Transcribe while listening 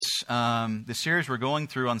the series we're going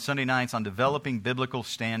through on Sunday nights on developing biblical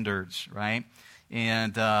standards, right?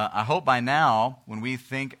 And I hope by now, when we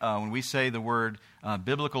say the word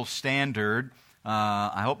biblical standard,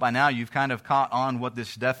 I hope by now you've kind of caught on what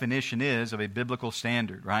this definition is of a biblical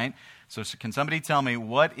standard, right? So can somebody tell me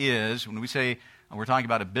what is, when we say we're talking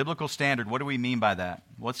about a biblical standard, what do we mean by that?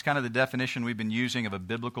 What's kind of the definition we've been using of a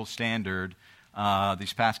biblical standard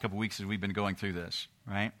these past couple weeks as we've been going through this,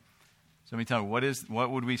 right? So let me tell you,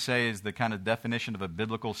 what would we say is the kind of definition of a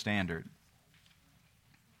biblical standard?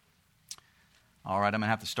 All right, I'm going to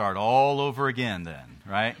have to start all over again then,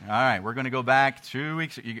 right? All right, we're going to go back 2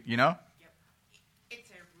 weeks, you know? Yep. It's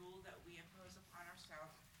a rule that we impose upon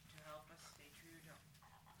ourselves to help us stay true to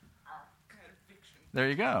our convictions. There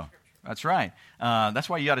you go. That's right. That's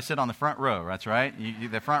why you got to sit on the front row. That's right.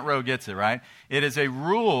 The front row gets it, right? It is a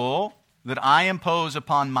rule that I impose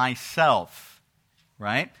upon myself,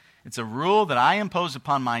 right? It's a rule that I impose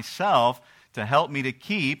upon myself to help me to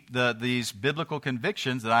keep these biblical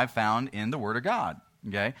convictions that I've found in the Word of God.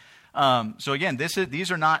 Okay? So again,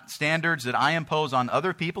 these are not standards that I impose on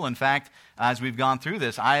other people. In fact, as we've gone through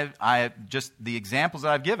this, I just the examples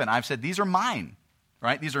that I've given, I've said these are mine.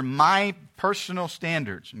 Right? These are my personal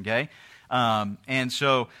standards, okay? And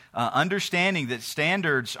so understanding that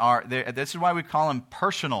standards are, this is why we call them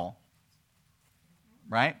personal,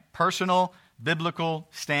 right? Personal biblical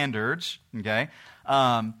standards, okay?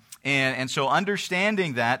 And so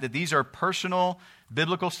understanding that these are personal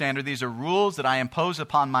biblical standards, these are rules that I impose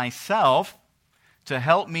upon myself to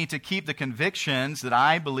help me to keep the convictions that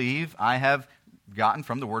I believe I have gotten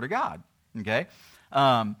from the Word of God, okay?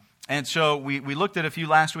 And so we looked at a few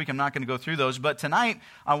last week. I'm not going to go through those. But tonight,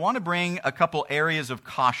 I want to bring a couple areas of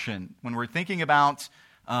caution. When we're thinking about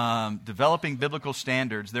developing biblical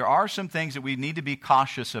standards, there are some things that we need to be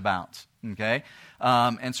cautious about. Okay?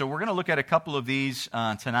 And so we're going to look at a couple of these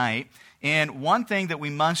tonight. And one thing that we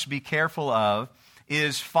must be careful of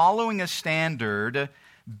is following a standard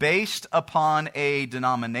based upon a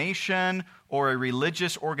denomination or a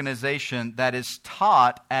religious organization that is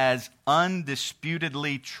taught as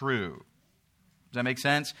undisputedly true. Does that make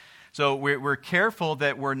sense? So we're careful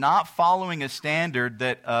that we're not following a standard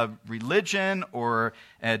that a religion or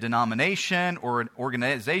a denomination or an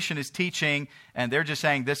organization is teaching, and they're just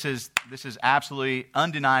saying this is absolutely,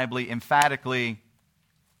 undeniably, emphatically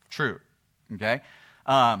true. Okay?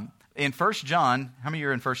 In 1 John, how many of you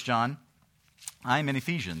are in 1 John? I'm in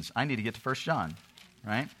Ephesians. I need to get to 1 John,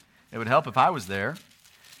 right? It would help if I was there.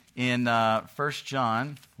 In 1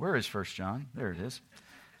 John, where is 1 John? There it is.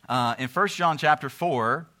 In 1 John chapter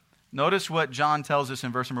 4, notice what John tells us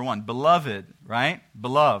in verse number 1. Beloved, right?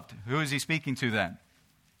 Beloved. Who is he speaking to then?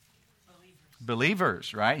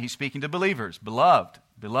 Believers, right? He's speaking to believers.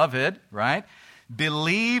 Beloved, right?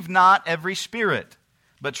 Believe not every spirit,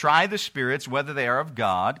 but try the spirits whether they are of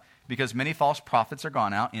God, because many false prophets are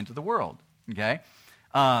gone out into the world. Okay?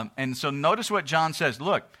 And so notice what John says.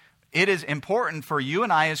 Look, it is important for you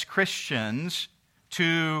and I as Christians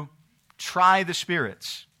to try the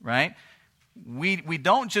spirits, right? We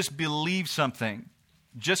don't just believe something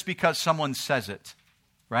just because someone says it,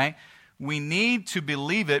 right? We need to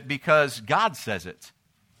believe it because God says it,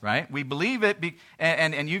 right? We believe it,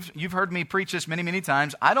 and you've heard me preach this many, many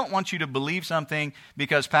times. I don't want you to believe something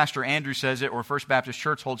because Pastor Andrew says it or First Baptist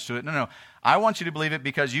Church holds to it. No. I want you to believe it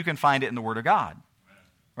because you can find it in the Word of God,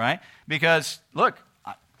 right? Because, look,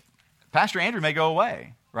 Pastor Andrew may go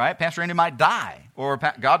away, right? Pastor Andrew might die, or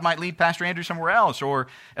God might lead Pastor Andrew somewhere else, or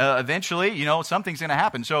eventually, something's going to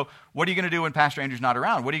happen. So what are you going to do when Pastor Andrew's not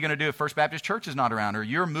around? What are you going to do if First Baptist Church is not around, or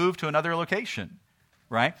you're moved to another location,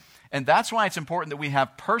 right? And that's why it's important that we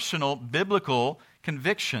have personal biblical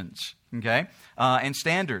convictions, okay, and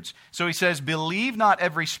standards. So he says, believe not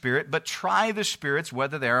every spirit, but try the spirits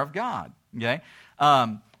whether they are of God, okay?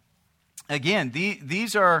 Again,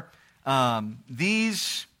 these are,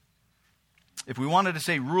 if we wanted to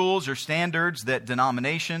say rules or standards that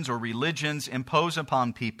denominations or religions impose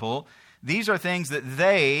upon people, these are things that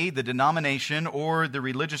the denomination or the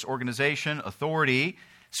religious organization, authority,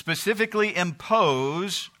 specifically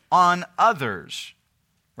impose on others,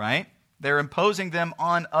 right? They're imposing them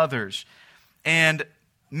on others. And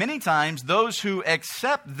many times, those who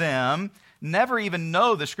accept them never even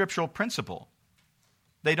know the scriptural principle.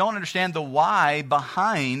 They don't understand the why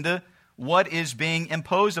behind what is being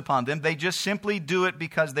imposed upon them. They just simply do it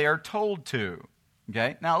because they are told to.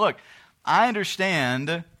 Okay? Now look, I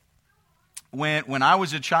understand when I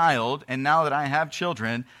was a child, and now that I have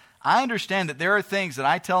children, I understand that there are things that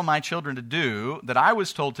I tell my children to do that I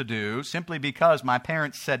was told to do simply because my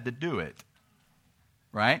parents said to do it.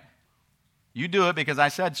 Right? You do it because I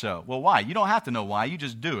said so. Well, why? You don't have to know why. You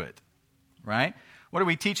just do it, right? What are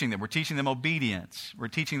we teaching them? We're teaching them obedience. We're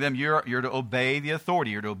teaching them you're to obey the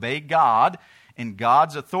authority. You're to obey God, and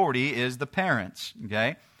God's authority is the parents,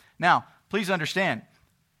 okay? Now, please understand,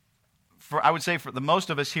 I would say for the most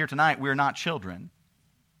of us here tonight, we're not children.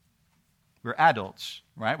 We're adults,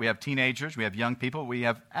 right? We have teenagers, we have young people, we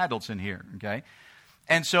have adults in here, okay?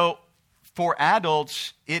 And so for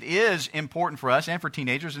adults, it is important for us and for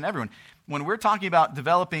teenagers and everyone. When we're talking about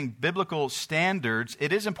developing biblical standards,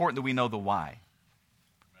 it is important that we know the why.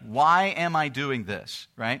 Why am I doing this,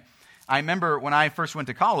 right? I remember when I first went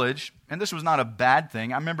to college, and this was not a bad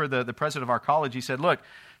thing. I remember the president of our college, he said, look,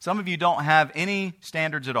 some of you don't have any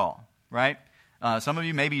standards at all, right? Some of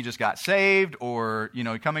you, maybe you just got saved or,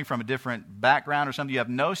 coming from a different background or something. You have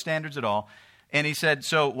no standards at all. And he said,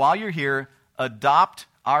 so while you're here, adopt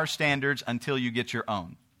our standards until you get your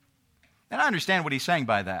own. And I understand what he's saying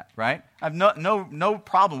by that, right? I have no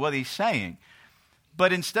problem with what he's saying.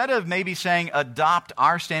 But instead of maybe saying adopt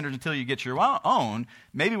our standards until you get your own,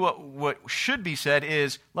 maybe what should be said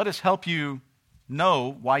is let us help you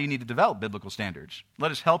know why you need to develop biblical standards.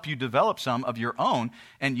 Let us help you develop some of your own,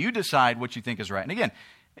 and you decide what you think is right. And again,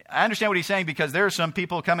 I understand what he's saying because there are some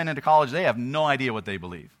people coming into college, they have no idea what they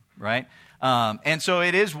believe, right? And so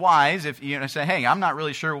it is wise if you say, hey, I'm not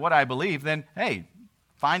really sure what I believe, then, hey,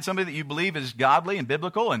 find somebody that you believe is godly and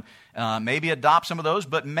biblical and maybe adopt some of those,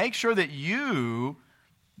 but make sure that you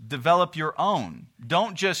develop your own.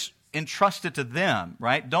 Don't just entrust it to them,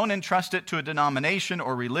 right? Don't entrust it to a denomination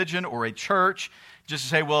or religion or a church just to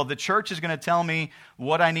say, well, the church is going to tell me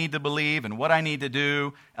what I need to believe and what I need to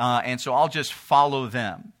do, and so I'll just follow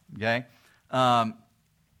them, okay? Can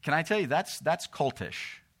I tell you, that's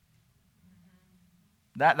cultish.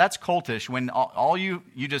 That's cultish when all you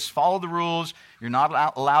just follow the rules. You're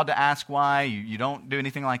not allowed to ask why. You don't do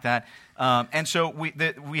anything like that. And so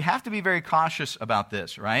we have to be very cautious about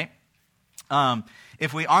this, right?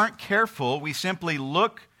 If we aren't careful, we simply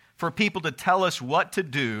look for people to tell us what to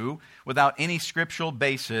do without any scriptural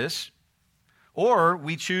basis, or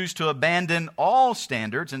we choose to abandon all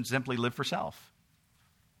standards and simply live for self,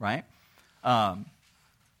 right? Can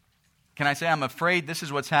I say I'm afraid this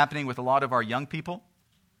is what's happening with a lot of our young people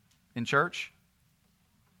in church?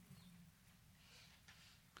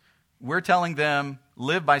 We're telling them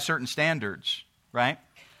live by certain standards, right?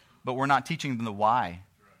 But we're not teaching them the why.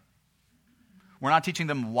 We're not teaching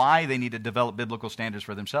them why they need to develop biblical standards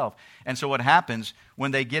for themselves. And so what happens when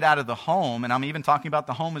they get out of the home, and I'm even talking about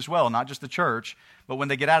the home as well, not just the church, but when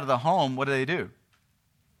they get out of the home, what do?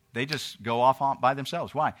 They just go off by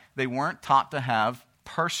themselves. Why? They weren't taught to have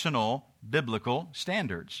personal biblical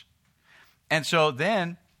standards. And so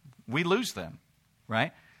then we lose them,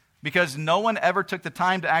 right? Because no one ever took the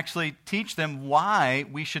time to actually teach them why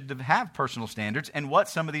we should have personal standards and what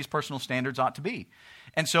some of these personal standards ought to be.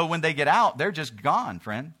 And so when they get out, they're just gone,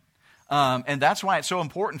 friend. And that's why it's so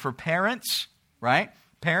important for parents, right?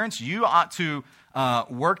 Parents, you ought to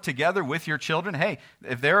work together with your children. Hey,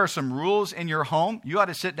 if there are some rules in your home, you ought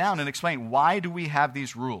to sit down and explain, why do we have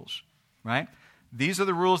these rules, right? These are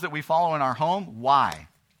the rules that we follow in our home. Why?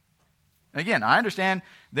 Again, I understand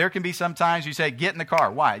there can be sometimes you say, get in the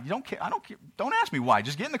car. Why? You don't care. I don't care. Don't ask me why.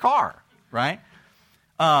 Just get in the car, right?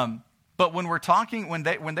 But when we're talking, when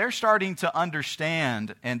they're starting to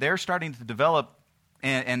understand and they're starting to develop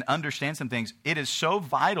and understand some things, it is so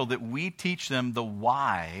vital that we teach them the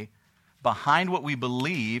why behind what we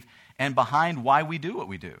believe and behind why we do what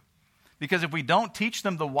we do. Because if we don't teach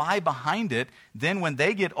them the why behind it, then when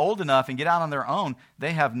they get old enough and get out on their own,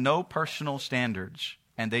 they have no personal standards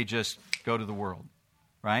and they just go to the world,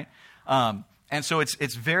 right? And so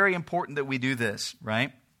it's very important that we do this,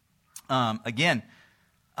 right?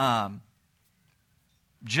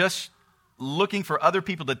 Just looking for other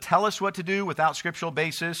people to tell us what to do without scriptural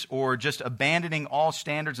basis or just abandoning all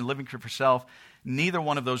standards and living for self, neither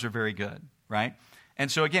one of those are very good, right?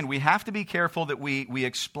 And so again, we have to be careful that we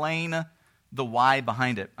explain the why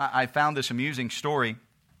behind it. I found this amusing story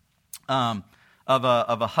of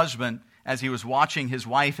a husband as he was watching his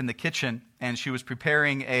wife in the kitchen, and she was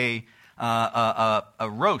preparing a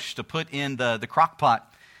roast to put in the crock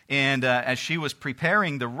pot. And as she was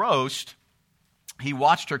preparing the roast, he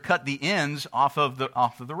watched her cut the ends off of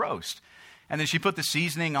the roast. And then she put the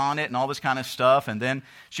seasoning on it and all this kind of stuff. And then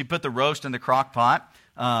she put the roast in the crock pot.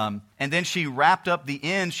 And then she wrapped up the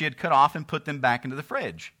ends she had cut off and put them back into the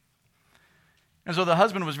fridge. And so the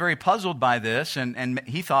husband was very puzzled by this. And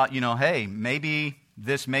he thought, hey, maybe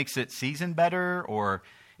this makes it season better or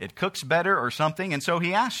it cooks better or something. And so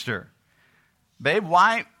he asked her, babe,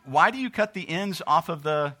 why do you cut the ends off of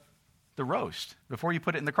the roast before you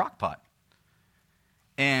put it in the crock pot?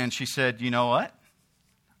 And she said, you know what?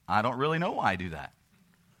 I don't really know why I do that.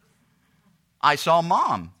 I saw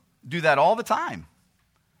Mom do that all the time.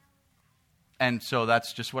 And so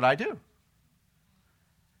that's just what I do.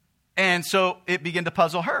 And so it began to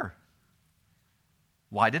puzzle her.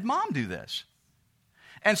 Why did Mom do this?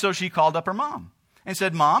 And so she called up her mom and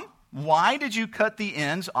said, Mom, why did you cut the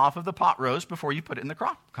ends off of the pot roast before you put it in the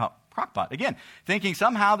crock pot? Again, thinking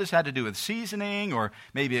somehow this had to do with seasoning, or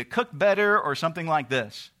maybe it cooked better or something like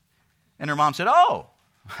this. And her mom said, oh,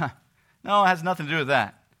 no, it has nothing to do with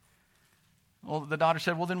that. Well, the daughter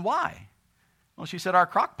said, well, then why? Well, she said, our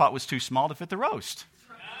crock pot was too small to fit the roast.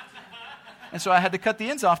 And so I had to cut the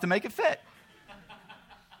ends off to make it fit.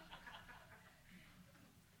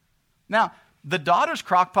 Now, the daughter's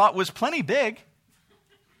crock pot was plenty big.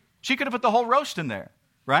 She could have put the whole roast in there,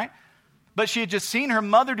 right? But she had just seen her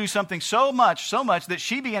mother do something so much that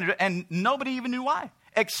she began to, and nobody even knew why,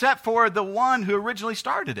 except for the one who originally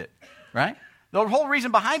started it, right? The whole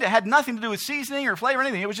reason behind it had nothing to do with seasoning or flavor or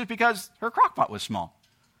anything. It was just because her crock pot was small.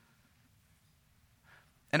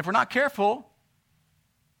 And if we're not careful,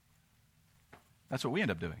 that's what we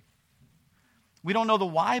end up doing. We don't know the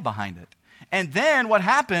why behind it. And then what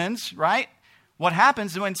happens, right? What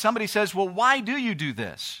happens when somebody says, well, why do you do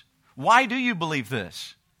this? Why do you believe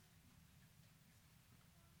this?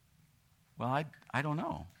 Well, I don't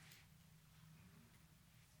know.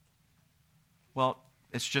 Well,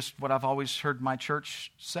 it's just what I've always heard my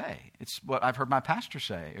church say. It's what I've heard my pastor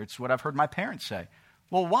say. It's what I've heard my parents say.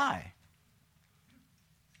 Well, why?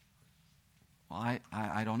 Well,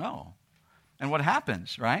 I don't know. And what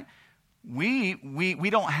happens, right? We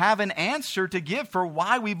don't have an answer to give for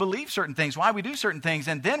why we believe certain things, why we do certain things.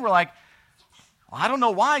 And then we're like, well, I don't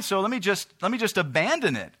know why, so let me just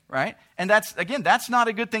abandon it, right? And that's not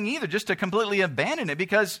a good thing either, just to completely abandon it,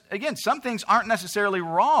 because, again, some things aren't necessarily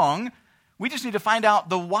wrong. We just need to find out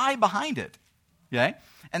the why behind it, okay?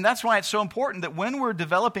 And that's why it's so important that when we're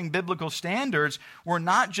developing biblical standards, we're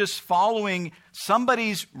not just following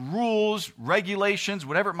somebody's rules, regulations,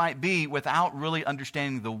 whatever it might be, without really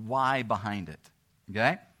understanding the why behind it,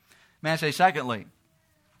 okay? May I say, secondly,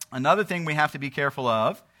 another thing we have to be careful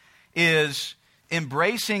of is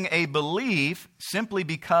embracing a belief simply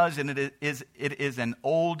because it is an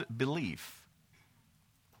old belief.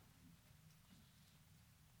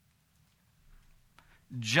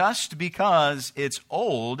 Just because it's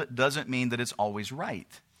old doesn't mean that it's always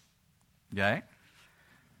right. Okay?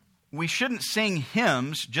 We shouldn't sing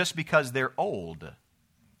hymns just because they're old.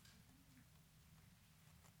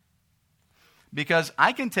 Because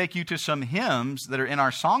I can take you to some hymns that are in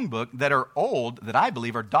our songbook that are old, that I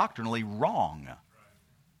believe are doctrinally wrong.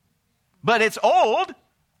 But it's old,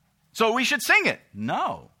 so we should sing it.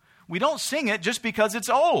 No, we don't sing it just because it's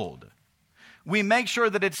old. We make sure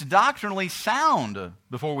that it's doctrinally sound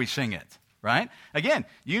before we sing it, right? Again,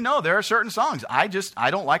 there are certain songs. I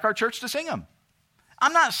don't like our church to sing them.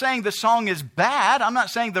 I'm not saying the song is bad. I'm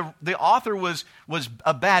not saying the author was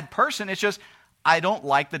a bad person. It's just I don't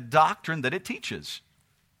like the doctrine that it teaches.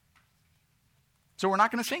 So we're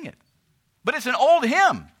not going to sing it. But it's an old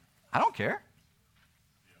hymn. I don't care.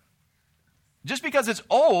 Just because it's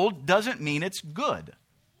old doesn't mean it's good,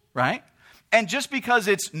 right? And just because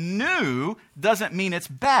it's new doesn't mean it's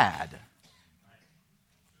bad.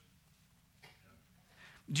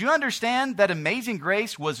 Do you understand that Amazing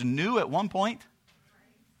Grace was new at one point?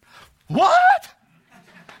 What?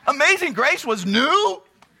 Amazing Grace was new?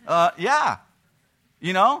 Yeah.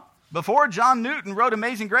 Before John Newton wrote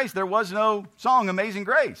Amazing Grace, there was no song Amazing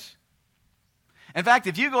Grace. In fact,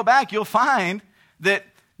 if you go back, you'll find that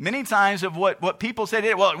many times of what people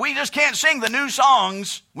say, well, we just can't sing the new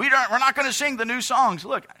songs. We're not going to sing the new songs.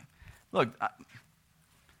 Look,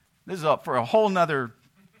 this is up for a whole nother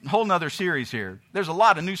series here. There's a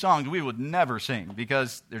lot of new songs we would never sing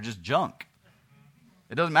because they're just junk.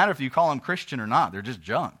 It doesn't matter if you call them Christian or not. They're just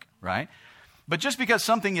junk, right? But just because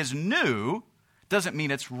something is new doesn't mean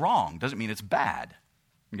it's wrong, doesn't mean it's bad,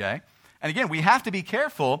 okay? And again, we have to be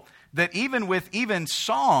careful that even with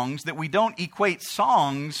songs, that we don't equate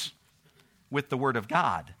songs with the Word of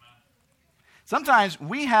God. Sometimes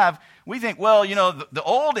we think, well, the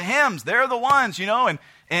old hymns, they're the ones,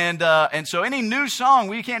 and so any new song,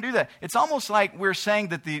 we can't do that. It's almost like we're saying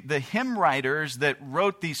that the hymn writers that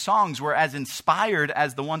wrote these songs were as inspired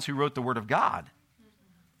as the ones who wrote the Word of God.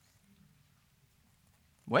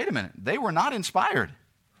 Wait a minute, they were not inspired.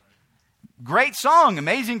 Great song,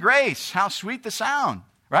 Amazing Grace, how sweet the sound.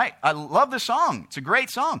 Right? I love the song. It's a great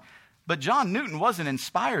song. But John Newton wasn't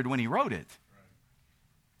inspired when he wrote it.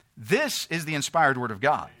 This is the inspired Word of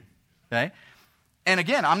God. Okay? And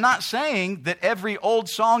again, I'm not saying that every old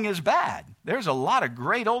song is bad. there's a lot of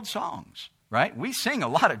great old songs, right? We sing a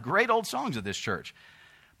lot of great old songs at this church.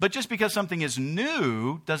 But just because something is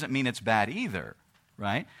new doesn't mean it's bad either,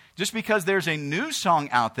 right? Just because there's a new song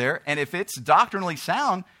out there, and if it's doctrinally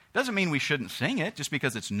sound, doesn't mean we shouldn't sing it just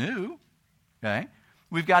because it's new, okay?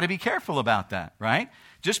 We've got to be careful about that, right?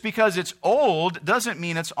 Just because it's old doesn't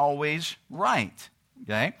mean it's always right,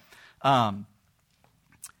 okay?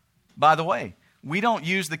 By the way, we don't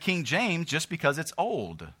use the King James just because it's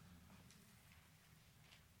old.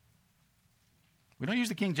 We don't use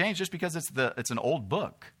the King James just because it's an old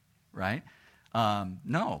book, right?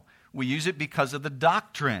 No, we use it because of the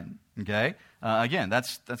doctrine, okay? Again,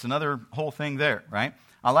 that's another whole thing there, right?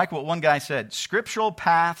 I like what one guy said. Scriptural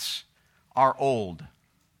paths are old,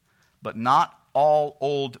 but not all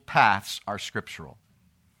old paths are scriptural.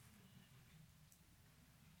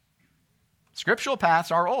 Scriptural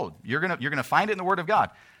paths are old. You're gonna find it in the Word of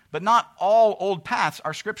God, but not all old paths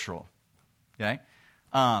are scriptural. Okay.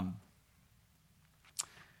 I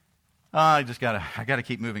gotta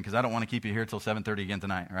keep moving because I don't want to keep you here till 7:30 again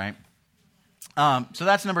tonight. Right. So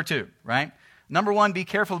that's number 2. Right. Number 1, be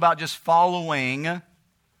careful about just following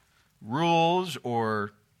rules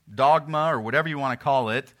or dogma or whatever you want to call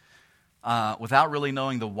it without really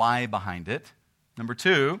knowing the why behind it. Number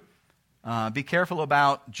 2. Be careful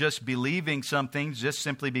about just believing something just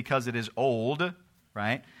simply because it is old,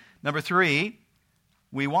 right? Number 3,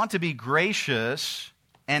 we want to be gracious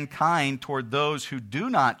and kind toward those who do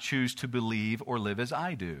not choose to believe or live as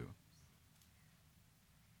I do.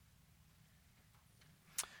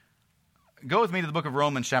 Go with me to the book of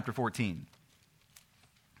Romans chapter 14.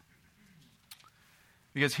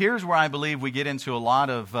 Because here's where I believe we get into a lot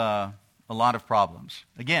of problems.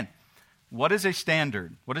 Again, what is a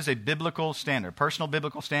standard? What is a biblical standard? Personal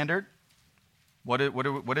biblical standard? What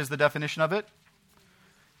is the definition of it?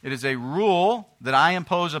 It is a rule that I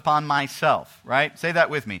impose upon myself, right? Say that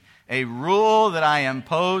with me. A rule that I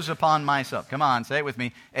impose upon myself. Come on, say it with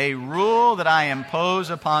me. A rule that I impose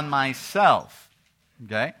upon myself.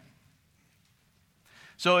 Okay?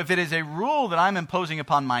 So if it is a rule that I'm imposing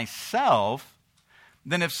upon myself,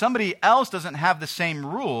 then if somebody else doesn't have the same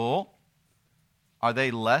rule, are they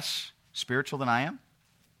less spiritual than I am?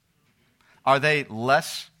 Are they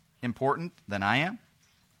less important than I am?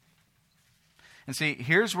 And see,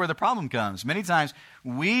 here's where the problem comes. Many times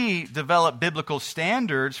we develop biblical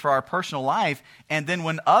standards for our personal life, and then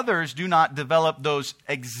when others do not develop those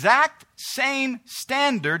exact same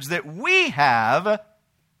standards that we have,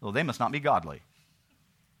 well, they must not be godly.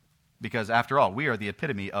 Because after all, we are the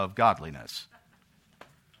epitome of godliness.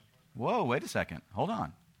 Whoa, wait a second. Hold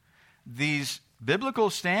on. These biblical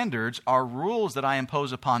standards are rules that I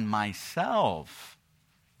impose upon myself,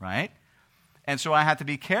 right? And so I have to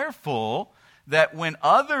be careful that when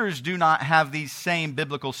others do not have these same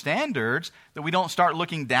biblical standards, that we don't start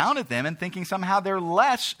looking down at them and thinking somehow they're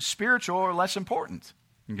less spiritual or less important,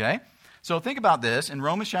 okay? So think about this in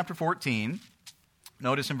Romans chapter 14.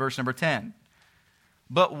 Notice in verse number 10.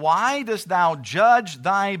 But why dost thou judge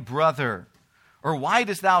thy brother? Or why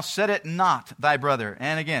dost thou set it not thy brother?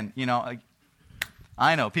 And again,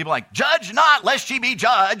 I know people like, judge not lest ye be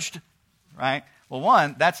judged, right? Well,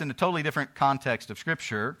 one, that's in a totally different context of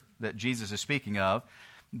Scripture that Jesus is speaking of.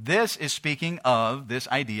 This is speaking of this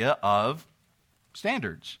idea of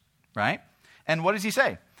standards, right? And what does he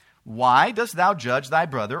say? Why dost thou judge thy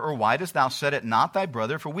brother, or why dost thou set it not thy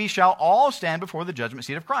brother? For we shall all stand before the judgment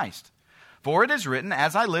seat of Christ. For it is written,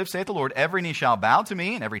 as I live, saith the Lord, every knee shall bow to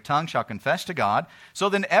me, and every tongue shall confess to God. So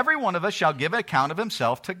then every one of us shall give account of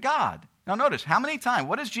himself to God. Now notice, how many times,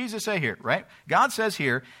 what does Jesus say here, right? God says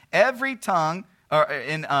here, every tongue, or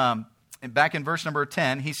back in verse number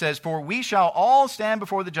 10, he says, for we shall all stand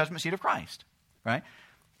before the judgment seat of Christ, right?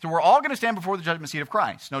 So we're all going to stand before the judgment seat of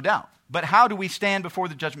Christ, no doubt. But how do we stand before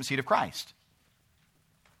the judgment seat of Christ?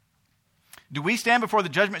 Do we stand before the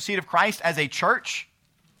judgment seat of Christ as a church?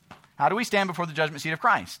 How do we stand before the judgment seat of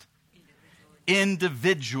Christ?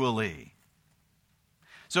 Individually.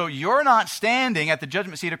 So you're not standing at the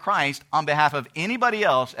judgment seat of Christ on behalf of anybody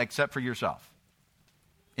else except for yourself.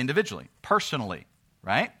 Individually, personally,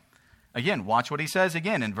 right? Again, watch what he says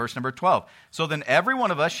again in verse number 12. So then every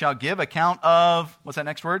one of us shall give account of, what's that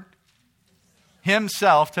next word?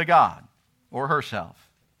 Himself to God, or herself,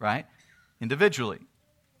 right? Individually.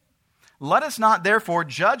 Let us not therefore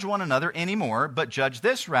judge one another anymore, but judge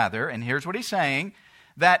this rather, and here's what he's saying,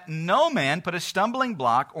 that no man put a stumbling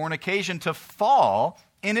block or an occasion to fall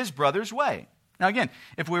in his brother's way. Now again,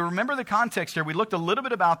 if we remember the context here, we looked a little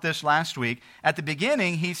bit about this last week. At the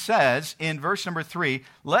beginning, he says in verse number 3,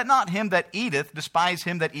 let not him that eateth despise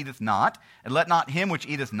him that eateth not, and let not him which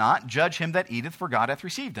eateth not judge him that eateth, for God hath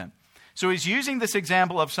received him. So he's using this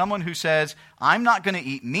example of someone who says, I'm not going to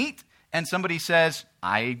eat meat, and somebody says,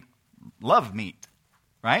 I love meat,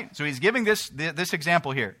 right? So he's giving this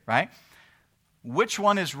example here, right? Which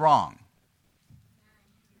one is wrong?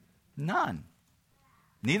 None.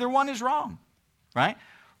 Neither one is wrong, right?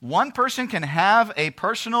 One person can have a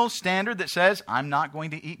personal standard that says, I'm not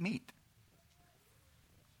going to eat meat.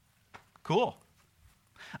 Cool.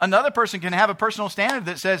 Another person can have a personal standard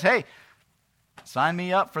that says, hey, sign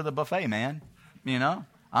me up for the buffet, man. You know,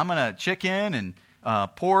 I'm going to chicken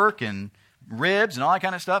and pork and ribs and all that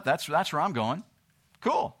kind of stuff. That's where I'm going.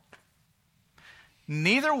 Cool.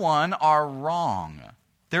 Neither one are wrong.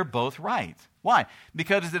 They're both right. Why?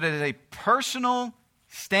 Because it is a personal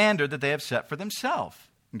standard that they have set for themselves.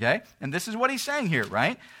 Okay? And this is what he's saying here,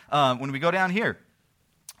 right? When we go down here,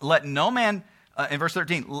 let no man, in verse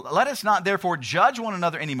 13, let us not therefore judge one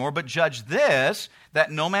another anymore, but judge this, that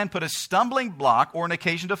no man put a stumbling block or an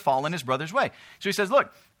occasion to fall in his brother's way. So he says,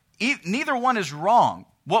 look, neither one is wrong.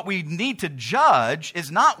 What we need to judge is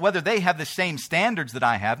not whether they have the same standards that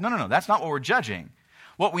I have. No. That's not what we're judging.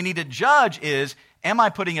 What we need to judge is, am I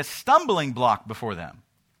putting a stumbling block before them?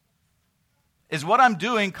 Is what I'm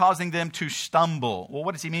doing causing them to stumble? Well,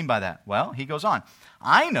 what does he mean by that? Well, he goes on.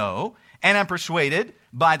 I know and am persuaded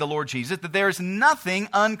by the Lord Jesus that there is nothing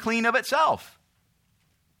unclean of itself.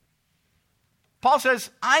 Paul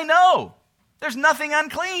says, I know there's nothing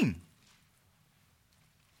unclean.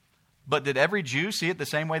 But did every Jew see it the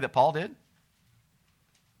same way that Paul did?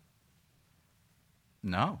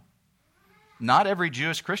 No. Not every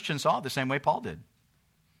Jewish Christian saw it the same way Paul did.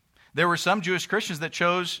 There were some Jewish Christians that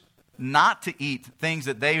chose not to eat things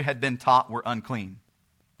that they had been taught were unclean.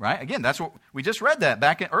 Right? Again, that's what we just read that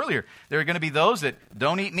back earlier. There are going to be those that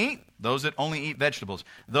don't eat meat, those that only eat vegetables,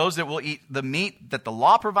 those that will eat the meat that the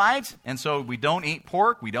law provides, and so we don't eat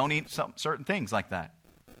pork, we don't eat certain things like that.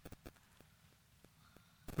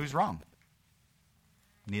 Who's wrong?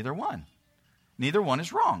 Neither one. Neither one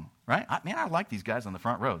is wrong, right? I like these guys on the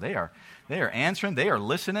front row. They are answering, they are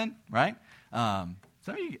listening, right? Some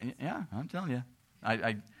of you, yeah, I'm telling you.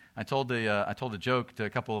 I told a joke to a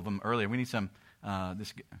couple of them earlier. We need some. Well,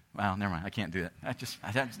 never mind. I can't do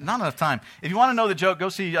that. Not enough time. If you want to know the joke, go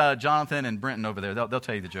see Jonathan and Brenton over there. They'll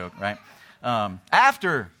tell you the joke, right?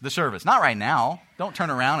 After the service, not right now. Don't turn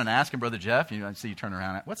around and ask him, Brother Jeff. I see you turn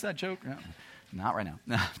around. What's that joke? No, not right now.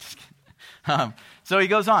 No, just kidding. So he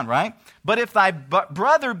goes on, right? But if thy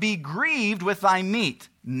brother be grieved with thy meat,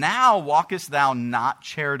 now walkest thou not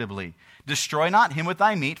charitably. Destroy not him with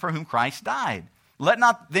thy meat for whom Christ died. Let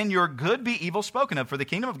not then your good be evil spoken of, for the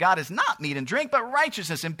kingdom of God is not meat and drink, but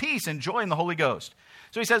righteousness and peace and joy in the Holy Ghost.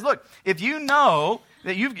 So he says, look, if you know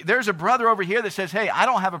that there's a brother over here that says, hey, I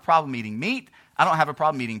don't have a problem eating meat, I don't have a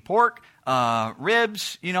problem eating pork,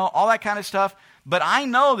 ribs, all that kind of stuff, but I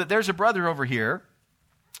know that there's a brother over here,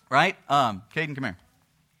 right? Caden, come here.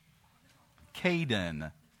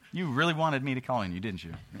 Caden. You really wanted me to call him, didn't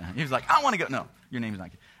you? Yeah. He was like, I want to go. No, your name's not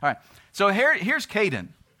Caden. All right. So here's Caden,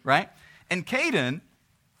 right? And Caden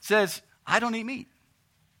says, I don't eat meat.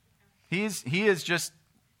 He is just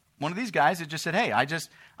one of these guys that just said, hey,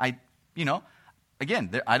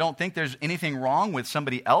 again, I don't think there's anything wrong with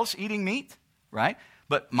somebody else eating meat, right?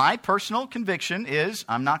 But my personal conviction is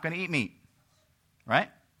I'm not going to eat meat, right?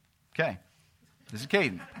 Okay. This is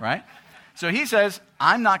Caden, right? So he says,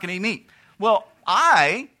 I'm not going to eat meat. Well,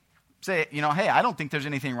 I say, hey, I don't think there's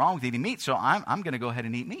anything wrong with eating meat, so I'm going to go ahead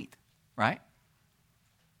and eat meat, right?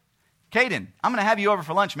 Caden, I'm going to have you over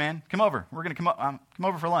for lunch, man. Come over. We're going to come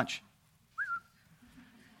over for lunch.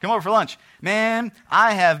 Come over for lunch. Man,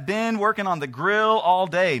 I have been working on the grill all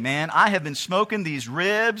day, man. I have been smoking these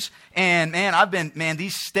ribs, and man,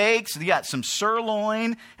 these steaks, we got some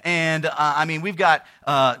sirloin, and we've got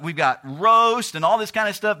roast and all this kind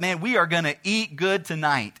of stuff. Man, we are going to eat good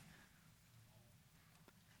tonight.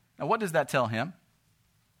 Now, what does that tell him?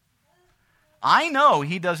 I know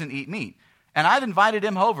he doesn't eat meat, and I've invited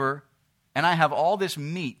him over, and I have all this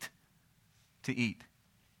meat to eat.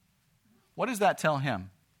 What does that tell him?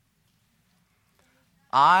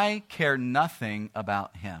 I care nothing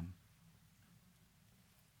about him.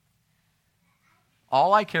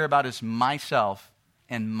 All I care about is myself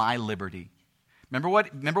and my liberty. Remember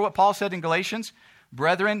what Paul said in Galatians?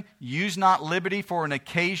 Brethren, use not liberty for an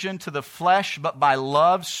occasion to the flesh, but by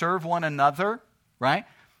love serve one another. Right?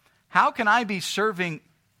 How can I be serving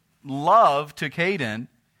love to Caden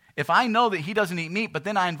if I know that he doesn't eat meat, but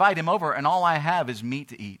then I invite him over and all I have is meat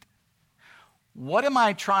to eat? What am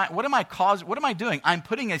I doing? I'm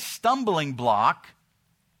putting a stumbling block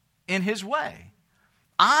in his way.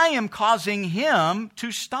 I am causing him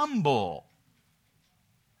to stumble.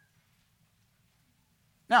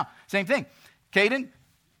 Now, same thing. Caden,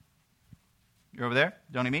 you're over there.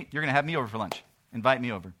 Don't eat meat. You're going to have me over for lunch. Invite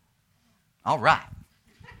me over. All right.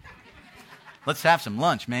 Let's have some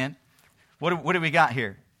lunch, man. What do we got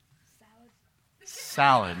here?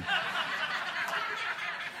 Salad.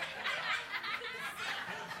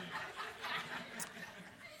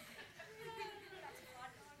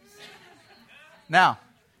 Now,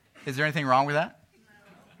 is there anything wrong with that?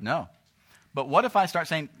 No. But what if I start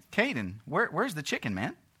saying, Caden, where's the chicken,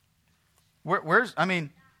 man? Where's, I mean,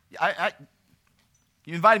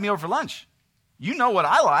 you invited me over for lunch. You know what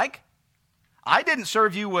I like. I didn't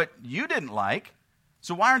serve you what you didn't like.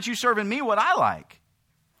 So why aren't you serving me what I like?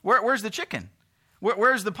 Where's the chicken?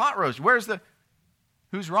 Where's the pot roast?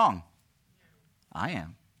 Who's wrong? I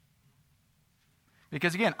am.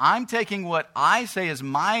 Because again, I'm taking what I say is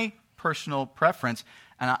my personal preference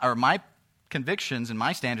or my convictions and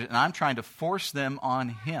my standards, and I'm trying to force them on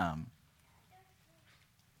him.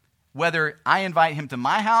 Whether I invite him to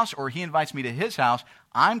my house or he invites me to his house,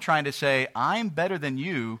 I'm trying to say, I'm better than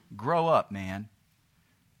you. Grow up, man.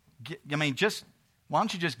 Why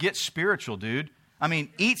don't you just get spiritual, dude? I mean,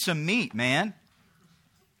 eat some meat, man.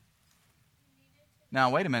 Now,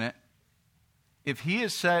 wait a minute. If he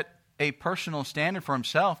has set a personal standard for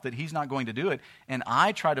himself that he's not going to do it, and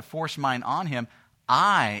I try to force mine on him,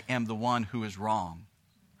 I am the one who is wrong.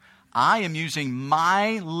 I am using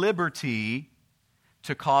my liberty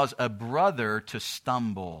to cause a brother to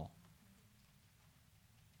stumble.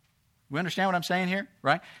 We understand what I'm saying here,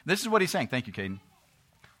 right? This is what he's saying. Thank you, Caden.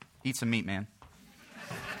 Eat some meat, man.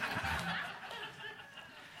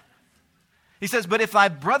 He says, but if thy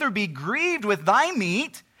brother be grieved with thy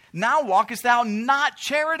meat, now walkest thou not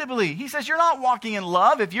charitably. He says, you're not walking in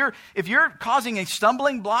love. If you're causing a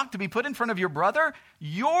stumbling block to be put in front of your brother,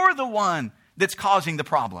 you're the one that's causing the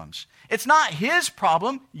problems. It's not his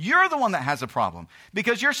problem. You're the one that has a problem.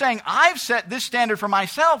 Because you're saying, I've set this standard for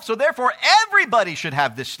myself, so therefore everybody should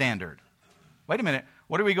have this standard. Wait a minute.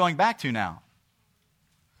 What are we going back to now?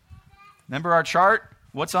 Remember our chart?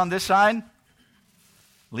 What's on this side?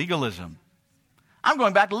 Legalism. I'm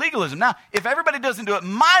going back to legalism. Now, if everybody doesn't do it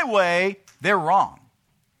my way, they're wrong.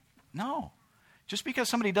 No. Just because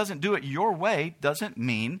somebody doesn't do it your way doesn't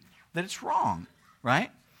mean that it's wrong,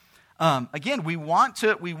 right? Again, we want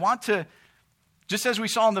to, just as we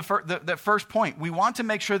saw in that first point, we want to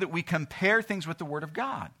make sure that we compare things with the Word of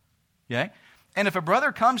God. Okay? And if a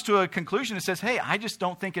brother comes to a conclusion and says, hey, I just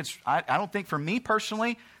don't think I don't think for me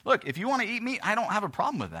personally, look, if you want to eat meat, I don't have a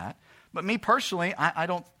problem with that. But me personally,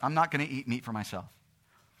 I'm not going to eat meat for myself.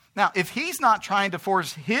 Now, if he's not trying to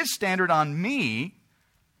force his standard on me,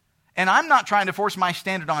 and I'm not trying to force my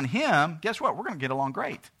standard on him, guess what? We're going to get along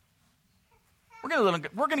great. We're going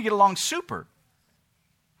to get along super.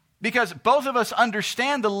 Because both of us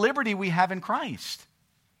understand the liberty we have in Christ.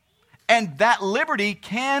 And that liberty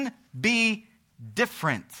can be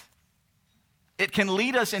different. It can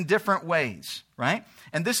lead us in different ways, right?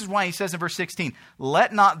 And this is why he says in verse 16,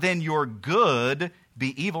 let not then your good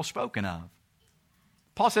be evil spoken of.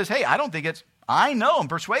 Paul says, hey, I know, I'm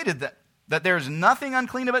persuaded that there's nothing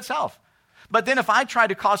unclean of itself. But then if I try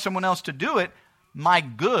to cause someone else to do it, my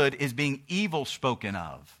good is being evil spoken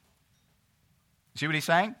of. See what he's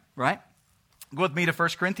saying? Right? Go with me to 1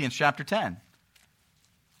 Corinthians chapter 10.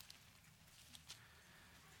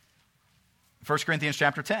 1 Corinthians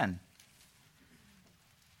chapter 10.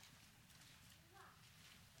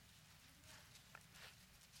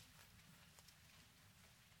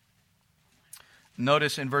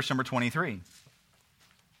 Notice in verse number 23.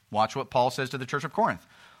 Watch what Paul says to the church of Corinth.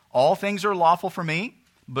 All things are lawful for me,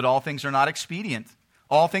 but all things are not expedient.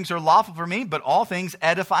 All things are lawful for me, but all things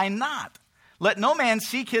edify not. Let no man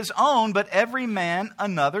seek his own, but every man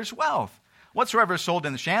another's wealth. Whatsoever is sold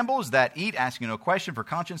in the shambles, that eat, asking no question for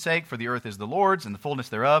conscience sake, for the earth is the Lord's, and the fullness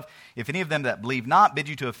thereof. If any of them that believe not bid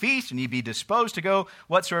you to a feast, and ye be disposed to go,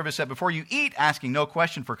 whatsoever is set before you, eat, asking no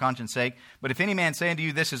question for conscience sake. But if any man say unto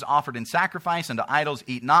you, this is offered in sacrifice unto idols,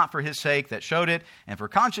 eat not for his sake that showed it, and for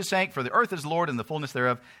conscience sake, for the earth is the Lord, and the fullness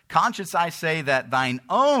thereof. Conscience, I say, that thine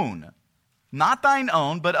own, not thine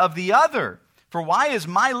own, but of the other. For why is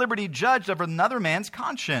my liberty judged of another man's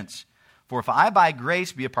conscience? For if I by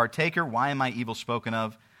grace be a partaker, why am I evil spoken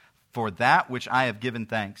of? For that which I have given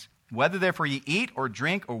thanks. Whether therefore ye eat or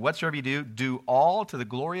drink or whatsoever ye do, do all to the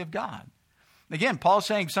glory of God. Again, Paul's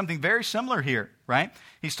saying something very similar here, right?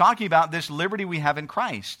 He's talking about this liberty we have in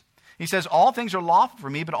Christ. He says, all things are lawful for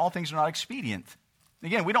me, but all things are not expedient.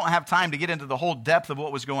 Again, we don't have time to get into the whole depth of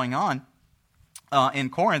what was going on in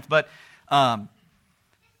Corinth, but in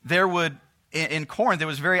Corinth, it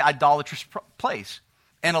was a very idolatrous place.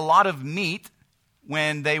 And a lot of meat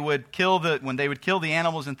when they would kill the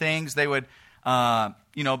animals and things, they would,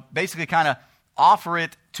 basically kind of offer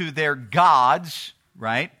it to their gods,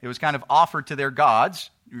 right? It was kind of offered to their gods.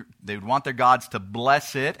 They would want their gods to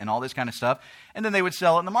bless it and all this kind of stuff. And then they would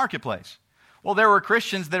sell it in the marketplace. Well, there were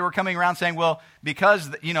Christians that were coming around saying, well, because,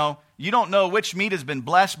 you don't know which meat has been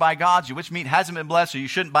blessed by God, so which meat hasn't been blessed, so you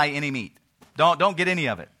shouldn't buy any meat. Don't get any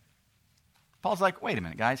of it. Paul's like, wait a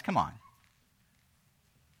minute, guys, come on.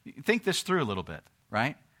 Think this through a little bit,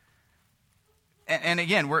 right? And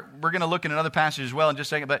again, we're going to look at another passage as well in just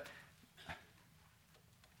a second, but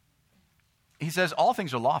he says all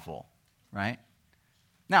things are lawful, right?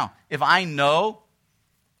 Now, if I know,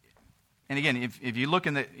 and again, if you look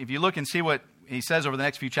and see what he says over the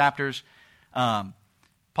next few chapters,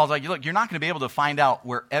 Paul's like, look, you're not going to be able to find out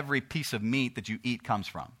where every piece of meat that you eat comes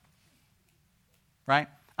from, right?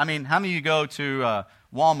 I mean, how many of you go to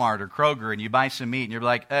Walmart or Kroger and you buy some meat and you're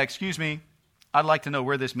like, excuse me, I'd like to know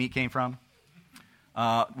where this meat came from.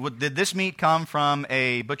 Did this meat come from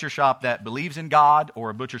a butcher shop that believes in God or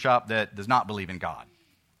a butcher shop that does not believe in God?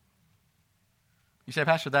 You say,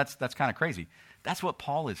 Pastor, that's kind of crazy. That's what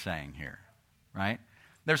Paul is saying here, right?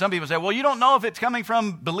 There's some people say, well, you don't know if it's coming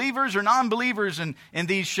from believers or non-believers in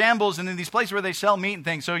these shambles and in these places where they sell meat and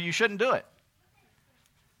things, so you shouldn't do it.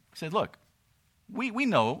 He said, look, we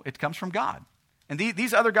know it comes from God. And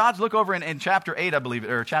these other gods, look over in chapter 8, I believe,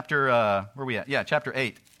 or chapter, where are we at? Yeah, chapter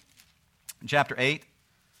 8. In chapter 8,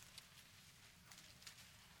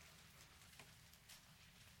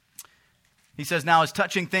 he says, now as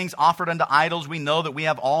touching things offered unto idols, we know that we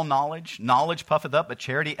have all knowledge. Knowledge puffeth up, but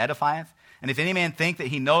charity edifieth. And if any man think that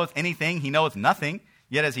he knoweth anything, he knoweth nothing,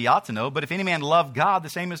 yet as he ought to know. But if any man love God, the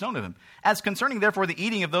same is known of him. As concerning therefore the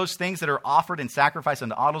eating of those things that are offered in sacrifice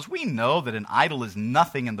unto idols, we know that an idol is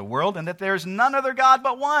nothing in the world, and that there is none other God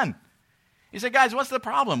but one. You say, guys, what's the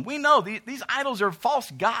problem? We know these idols are false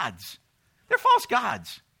gods. They're false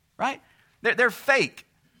gods, right? They're fake,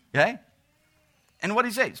 okay? And what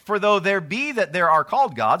he says, for though there be that there are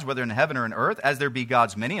called gods, whether in heaven or in earth, as there be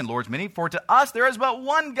gods many and lords many, for to us there is but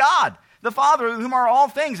one God, the Father, of whom are all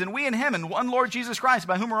things, and we in him, and one Lord Jesus Christ,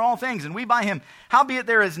 by whom are all things, and we by him. Howbeit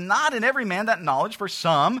there is not in every man that knowledge, for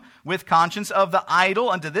some, with conscience of the idol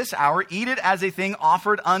unto this hour, eat it as a thing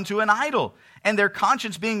offered unto an idol, and their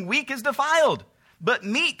conscience being weak is defiled. But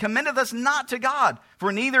meat commendeth us not to God,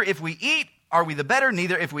 for neither if we eat are we the better,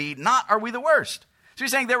 neither if we eat not are we the worst. So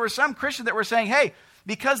he's saying there were some Christians that were saying, hey,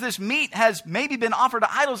 because this meat has maybe been offered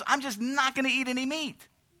to idols, I'm just not going to eat any meat.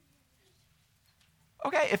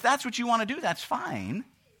 Okay, if that's what you want to do, that's fine.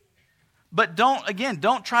 But don't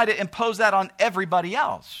try to impose that on everybody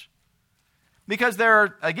else. Because there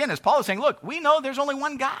are, again, as Paul is saying, look, we know there's only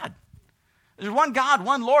one God. There's one God,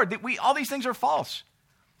 one Lord. All these things are false.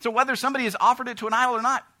 So whether somebody has offered it to an idol or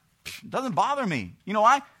not, doesn't bother me. You know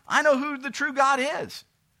why? I know who the true God is.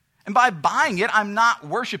 And by buying it, I'm not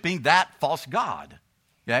worshiping that false God.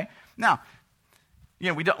 Okay? Now,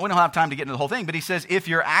 we don't have time to get into the whole thing, but he says if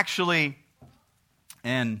you're actually,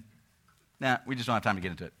 we just don't have time to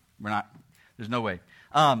get into it. There's no way.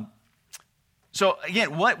 So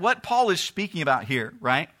again, what Paul is speaking about here,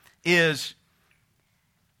 right, is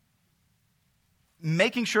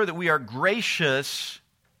making sure that we are gracious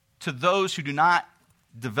to those who do not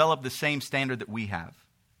develop the same standard that we have.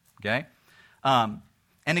 Okay?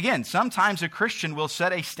 And again, sometimes a Christian will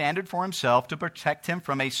set a standard for himself to protect him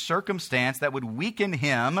from a circumstance that would weaken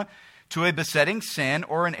him to a besetting sin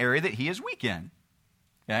or an area that he is weak in.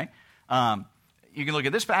 Okay? You can look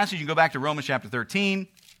at this passage. You can go back to Romans chapter 13.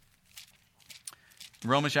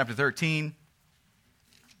 Romans chapter 13.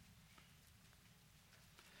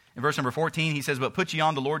 In verse number 14, he says, but put ye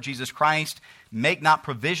on the Lord Jesus Christ, make not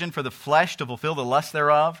provision for the flesh to fulfill the lust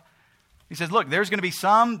thereof. He says, look, there's going to be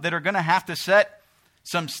some that are going to have to set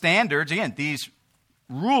some standards, again, these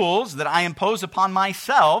rules that I impose upon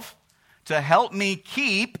myself to help me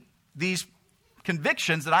keep these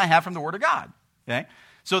convictions that I have from the Word of God. Okay?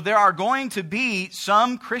 So there are going to be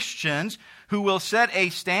some Christians who will set a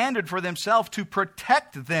standard for themselves to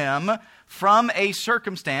protect them from a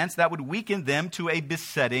circumstance that would weaken them to a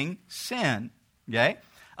besetting sin. Okay?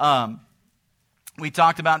 We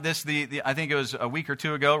talked about this, I think it was a week or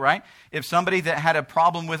two ago, right? If somebody that had a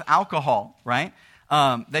problem with alcohol, right?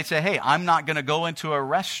 They say, hey, I'm not going to go into a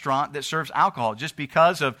restaurant that serves alcohol just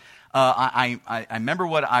because of, I remember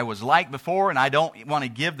what I was like before, and I don't want to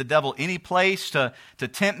give the devil any place to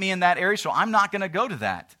tempt me in that area, so I'm not going to go to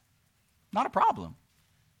that. Not a problem.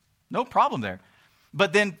 No problem there.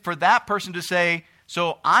 But then for that person to say,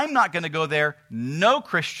 so I'm not going to go there, no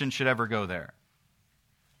Christian should ever go there.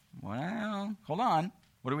 Well, hold on.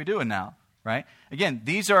 What are we doing now? Right? Again,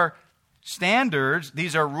 these are standards,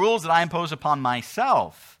 these are rules that I impose upon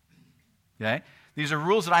myself. Okay? These are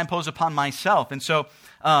rules that I impose upon myself. And so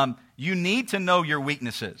you need to know your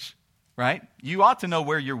weaknesses, right? You ought to know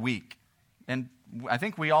where you're weak. And I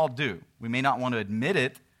think we all do. We may not want to admit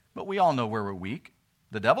it, but we all know where we're weak.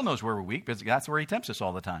 The devil knows where we're weak because that's where he tempts us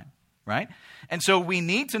all the time, right? And so we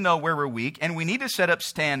need to know where we're weak, and we need to set up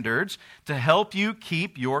standards to help you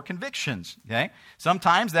keep your convictions, okay?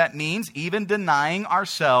 Sometimes that means even denying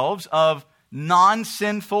ourselves of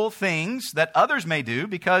non-sinful things that others may do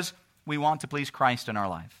because we want to please Christ in our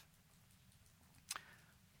life.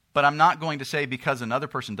 But I'm not going to say because another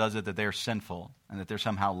person does it that they're sinful and that they're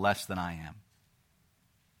somehow less than I am.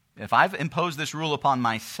 If I've imposed this rule upon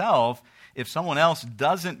myself, if someone else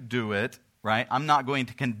doesn't do it, right, I'm not going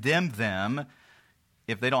to condemn them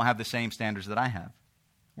if they don't have the same standards that I have.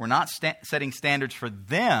 We're not setting standards for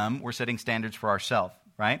them, we're setting standards for ourselves,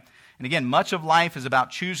 right? And again, much of life is about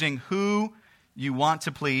choosing who you want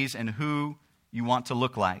to please and who you want to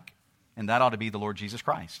look like. And that ought to be the Lord Jesus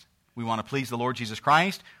Christ. We want to please the Lord Jesus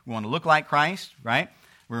Christ. We want to look like Christ, right?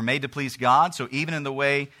 We're made to please God. So even in the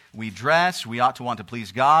way we dress, we ought to want to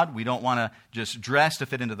please God. We don't want to just dress to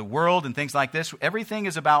fit into the world and things like this. Everything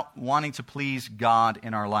is about wanting to please God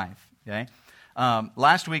in our life, okay?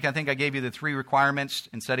 Last week, I think I gave you the 3 requirements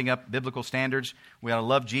in setting up biblical standards. We ought to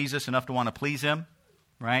love Jesus enough to want to please Him,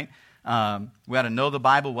 right? We ought to know the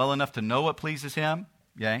Bible well enough to know what pleases Him,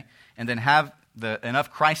 okay? And then have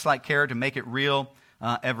enough Christ-like care to make it real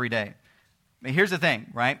every day. I mean, here's the thing,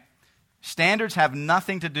 right? Standards have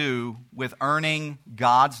nothing to do with earning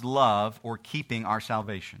God's love or keeping our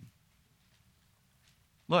salvation.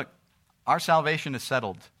 Look, our salvation is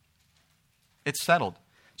settled. It's settled.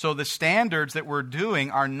 So the standards that we're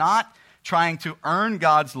doing are not trying to earn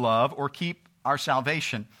God's love or keep our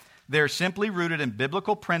salvation. They're simply rooted in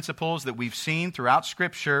biblical principles that we've seen throughout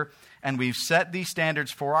Scripture, and we've set these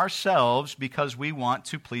standards for ourselves because we want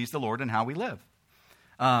to please the Lord in how we live.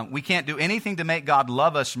 We can't do anything to make God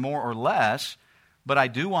love us more or less, but I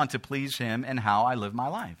do want to please Him in how I live my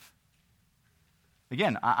life.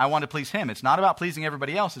 Again, I want to please Him. It's not about pleasing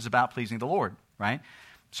everybody else. It's about pleasing the Lord, right?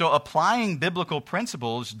 So applying biblical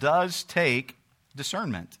principles does take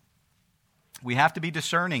discernment. We have to be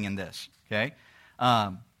discerning in this, okay?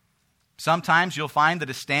 Sometimes you'll find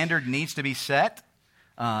that a standard needs to be set,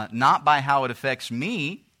 not by how it affects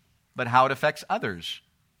me, but how it affects others.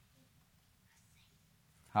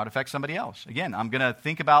 How it affects somebody else. Again, I'm going to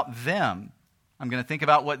think about them. I'm going to think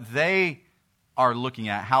about what they are looking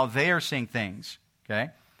at, how they are seeing things,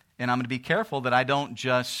 okay? And I'm going to be careful that I don't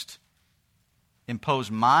just impose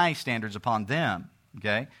my standards upon them,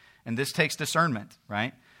 okay? And this takes discernment,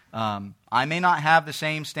 right? I may not have the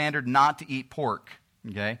same standard not to eat pork,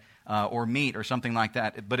 okay, or meat or something like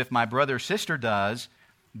that. But if my brother or sister does,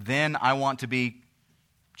 then I want to be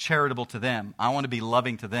charitable to them. I want to be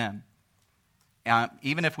loving to them.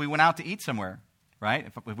 Even if we went out to eat somewhere,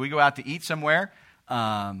 right? If we go out to eat somewhere,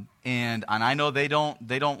 and I know they don't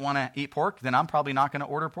want to eat pork, then I'm probably not going to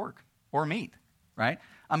order pork or meat, right?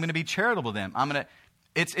 I'm going to be charitable to them.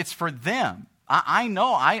 It's for them. I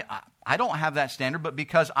know I don't have that standard, but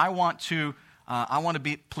because I want to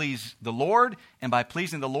please the Lord, and by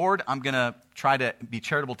pleasing the Lord, I'm going to try to be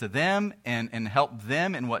charitable to them and help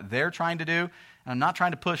them in what they're trying to do. And I'm not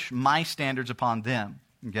trying to push my standards upon them,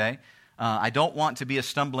 okay? I don't want to be a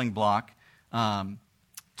stumbling block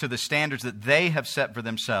to the standards that they have set for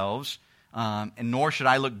themselves, and nor should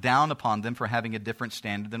I look down upon them for having a different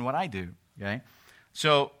standard than what I do, okay?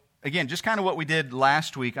 So, again, just kind of what we did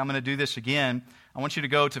last week, I'm going to do this again. I want you to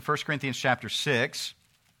go to 1 Corinthians chapter 6.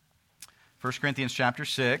 1 Corinthians chapter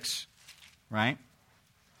 6, right?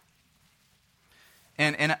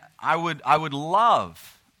 And I would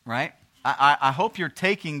love, right? I hope you're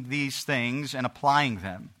taking these things and applying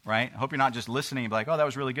them, right? I hope you're not just listening and be like, oh, that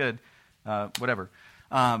was really good, whatever.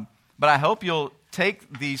 But I hope you'll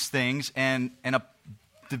take these things and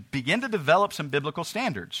begin to develop some biblical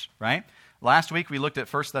standards, right? Last week we looked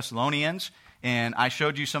at 1 Thessalonians, and I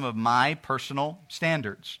showed you some of my personal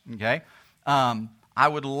standards, okay? I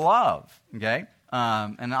would love, okay?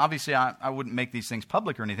 And obviously I wouldn't make these things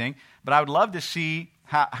public or anything, but I would love to see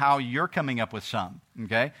how you're coming up with some,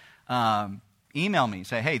 okay? Email me,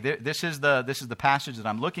 say, hey, this is the passage that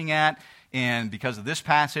I'm looking at, and because of this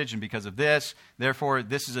passage and because of this, therefore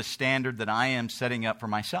this is a standard that I am setting up for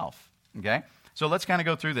myself, okay? So let's kind of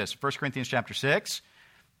go through this. 1 Corinthians chapter 6,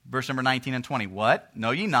 verse number 19 and 20. What?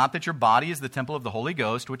 Know ye not that your body is the temple of the Holy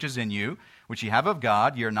Ghost, which is in you, which ye have of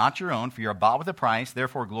God? Ye are not your own, for ye are bought with a price.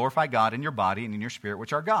 Therefore glorify God in your body and in your spirit,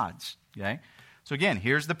 which are God's, okay? So again,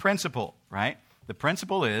 here's the principle, right? The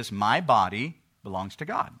principle is my body belongs to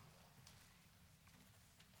God.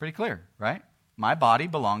 Pretty clear, right? My body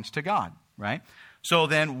belongs to God, right? So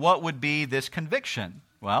then what would be this conviction?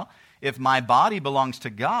 Well, if my body belongs to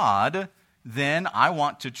God, then I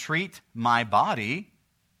want to treat my body,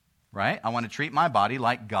 right? I want to treat my body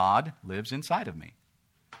like God lives inside of me.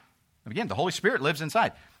 Again, the Holy Spirit lives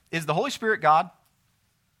inside. Is the Holy Spirit God?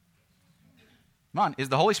 Come on, is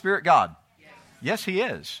the Holy Spirit God? Yes, He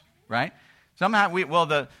is, right? Somehow,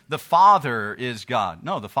 the Father is God.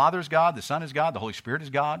 No, the Father is God, the Son is God, the Holy Spirit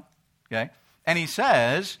is God, okay? And He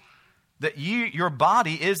says that your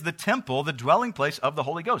body is the temple, the dwelling place of the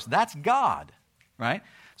Holy Ghost. That's God, right?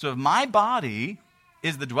 So if my body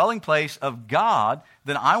is the dwelling place of God,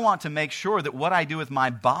 then I want to make sure that what I do with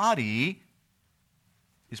my body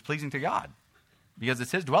is pleasing to God because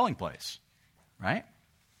it's His dwelling place, right?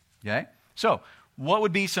 Okay? So what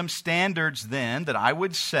would be some standards then that I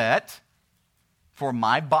would set for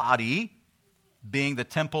my body being the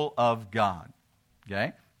temple of God?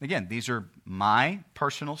 Okay? Again, these are my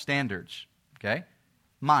personal standards. Okay?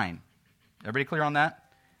 Mine. Everybody clear on that?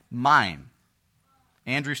 Mine.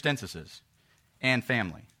 Andrew Stensis's. And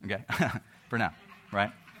family. Okay? For now.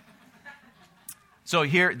 Right? So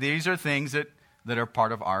here, these are things that are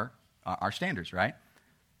part of our standards, right?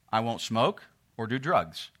 I won't smoke or do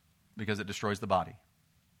drugs because it destroys the body.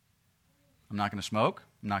 I'm not going to smoke.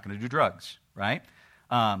 I'm not going to do drugs, right?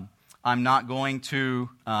 I'm not going to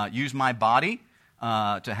use my body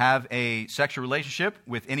to have a sexual relationship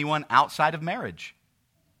with anyone outside of marriage.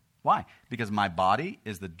 Why? Because my body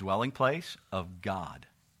is the dwelling place of God.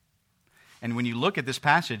 And when you look at this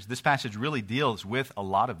passage really deals with a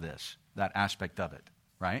lot of this, that aspect of it,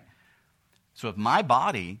 right? So if my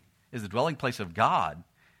body is the dwelling place of God,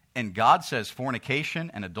 and God says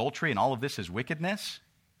fornication and adultery and all of this is wickedness,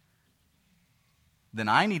 then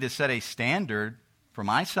I need to set a standard for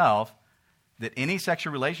myself that any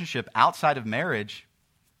sexual relationship outside of marriage,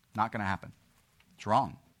 not going to happen. It's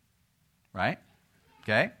wrong, right?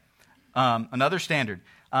 Okay? Another standard,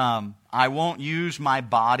 I won't use my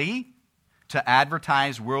body to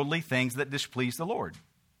advertise worldly things that displease the Lord.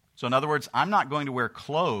 So in other words, I'm not going to wear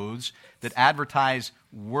clothes that advertise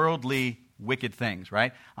worldly wicked things,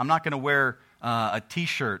 right? I'm not going to wear a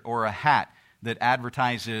t-shirt or a hat that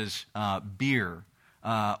advertises beer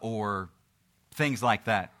or things like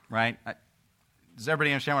that, right? Does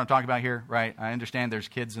everybody understand what I'm talking about here, right? I understand there's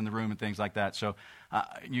kids in the room and things like that, so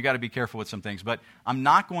you got to be careful with some things. But I'm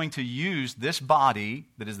not going to use this body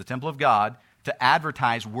that is the temple of God to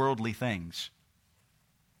advertise worldly things.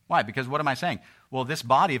 Why? Because what am I saying? Well, this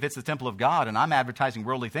body, if it's the temple of God and I'm advertising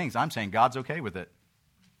worldly things, I'm saying God's okay with it.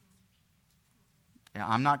 Yeah,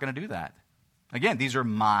 I'm not going to do that. Again, these are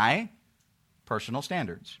my personal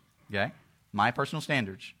standards, okay? My personal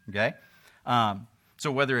standards, okay?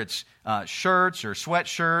 So whether it's shirts or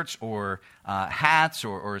sweatshirts or hats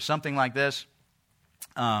or something like this,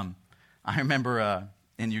 I remember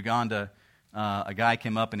in Uganda, a guy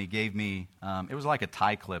came up and he gave me, it was like a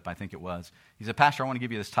tie clip, I think it was. He said, "Pastor, I want to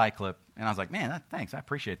give you this tie clip." And I was like, "Man, thanks, I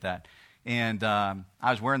appreciate that." And I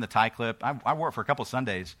was wearing the tie clip. I wore it for a couple of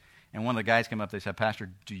Sundays. And one of the guys came up, they said,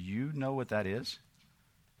 "Pastor, do you know what that is?"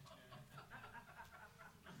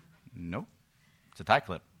 Nope. It's a tie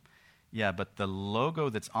clip. Yeah, but the logo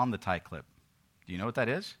that's on the tie clip, do you know what that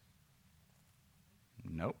is?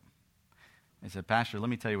 Nope. I said, "Pastor,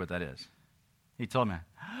 let me tell you what that is." He told me.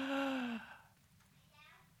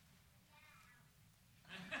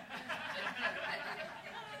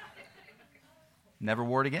 Never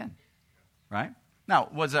wore it again, right? Now,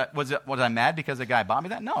 was I mad because the guy bought me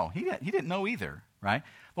that? No, he didn't know either, right?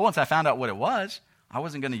 But once I found out what it was, I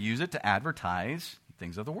wasn't going to use it to advertise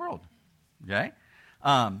things of the world, okay?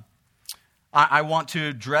 I want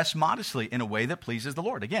to dress modestly in a way that pleases the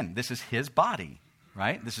Lord. Again, this is His body,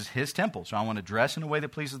 right? This is His temple, so I want to dress in a way that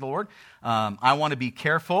pleases the Lord. I want to be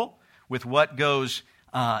careful with what goes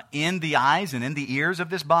in the eyes and in the ears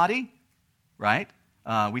of this body, right?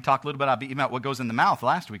 We talked a little bit about what goes in the mouth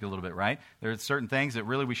last week a little bit, right? There are certain things that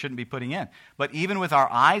really we shouldn't be putting in. But even with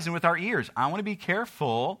our eyes and with our ears, I want to be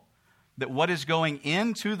careful that what is going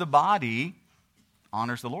into the body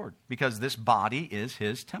honors the Lord, because this body is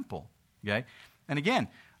His temple, okay? And again,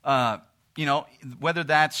 whether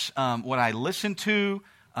that's what I listen to,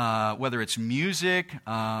 whether it's music,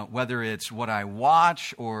 whether it's what I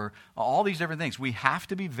watch, or all these different things, we have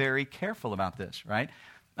to be very careful about this, right?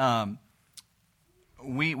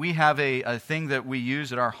 We have a thing that we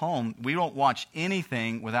use at our home. We don't watch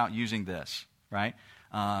anything without using this, right?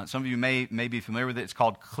 Some of you may be familiar with it. It's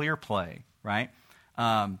called ClearPlay, right?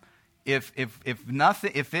 If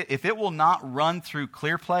it will not run through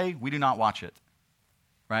ClearPlay, we do not watch it,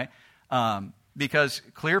 right? Because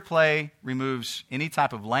clear play removes any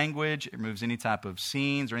type of language, it removes any type of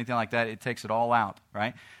scenes or anything like that. It takes it all out,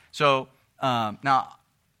 right? So now,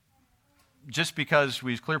 just because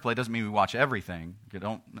we use clear play doesn't mean we watch everything.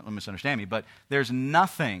 Don't misunderstand me. But there's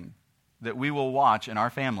nothing that we will watch in our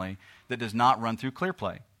family that does not run through clear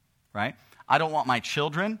play, right? I don't want my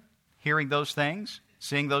children hearing those things,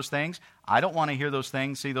 seeing those things. I don't want to hear those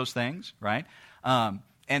things, see those things, right?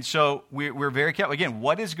 And so we're very careful. Again,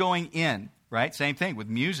 what is going in, right? Same thing with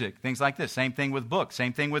music, things like this. Same thing with books.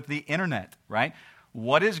 Same thing with the internet, right?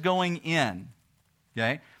 What is going in,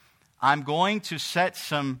 okay? I'm going to set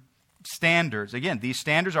some standards. Again, these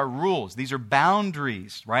standards are rules. These are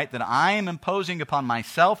boundaries, right, that I am imposing upon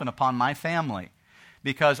myself and upon my family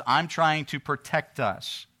because I'm trying to protect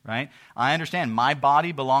us, right? I understand my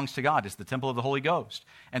body belongs to God. It's the temple of the Holy Ghost.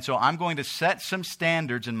 And so I'm going to set some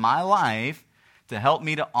standards in my life to help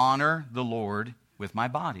me to honor the Lord with my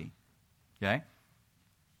body. Okay?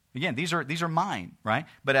 Again, these are mine, right?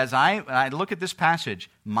 But as I look at this passage,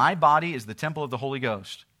 my body is the temple of the Holy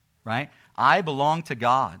Ghost, right? I belong to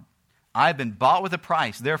God. I've been bought with a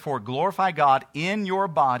price. Therefore, glorify God in your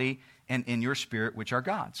body and in your spirit, which are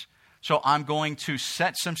God's. So I'm going to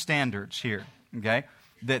set some standards here, okay?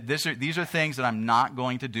 That these are things that I'm not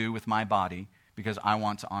going to do with my body because I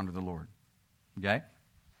want to honor the Lord, okay?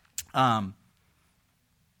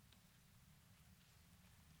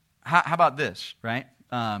 How about this, right?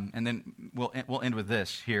 And then we'll end with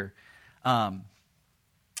this here.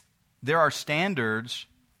 There are standards,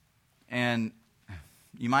 and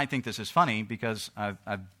you might think this is funny because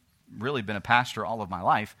I've really been a pastor all of my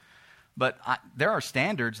life, but there are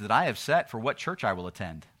standards that I have set for what church I will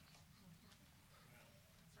attend.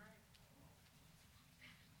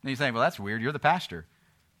 And you say, well, that's weird. You're the pastor.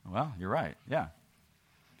 Well, you're right. Yeah.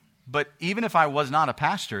 But even if I was not a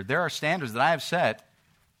pastor, there are standards that I have set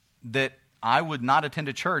that I would not attend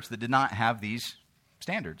a church that did not have these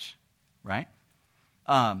standards, right?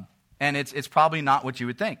 And it's probably not what you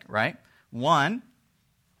would think, right? One,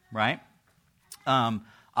 right?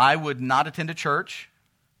 I would not attend a church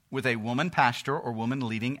with a woman pastor or woman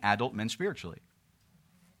leading adult men spiritually.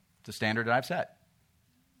 It's a standard that I've set,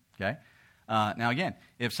 okay? Now again,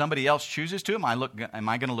 if somebody else chooses to, am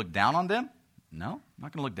I going to look down on them? No, I'm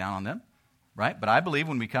not going to look down on them. Right? But I believe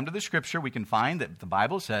when we come to the Scripture, we can find that the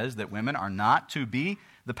Bible says that women are not to be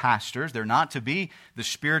the pastors. They're not to be the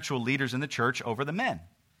spiritual leaders in the church over the men.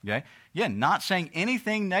 Okay? Again, not saying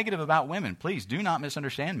anything negative about women. Please do not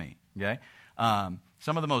misunderstand me. Okay?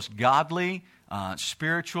 Some of the most godly,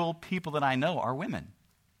 spiritual people that I know are women.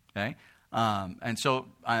 Okay? And so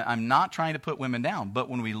I'm not trying to put women down. But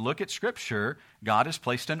when we look at Scripture, God has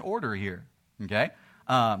placed an order here. Okay?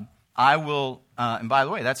 I will, and by the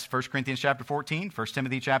way, that's 1 Corinthians chapter 14, 1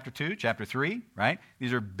 Timothy chapter 2, chapter 3, right?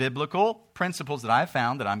 These are biblical principles that I've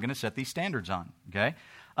found that I'm going to set these standards on, okay?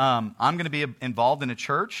 I'm going to be involved in a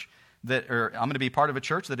church I'm going to be part of a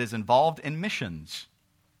church that is involved in missions,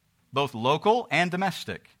 both local and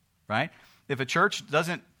domestic, right? If a church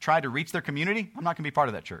doesn't try to reach their community, I'm not going to be part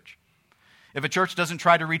of that church. If a church doesn't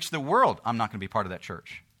try to reach the world, I'm not going to be part of that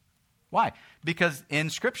church. Why? Because in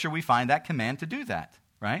Scripture we find that command to do that.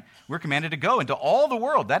 Right? We're commanded to go into all the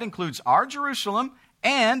world. That includes our Jerusalem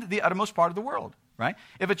and the uttermost part of the world. Right?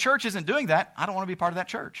 If a church isn't doing that, I don't want to be part of that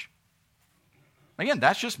church. Again,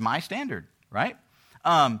 that's just my standard. Right?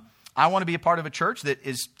 I want to be a part of a church that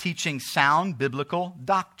is teaching sound biblical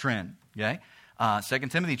doctrine. Okay? 2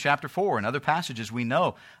 Timothy chapter 4 and other passages we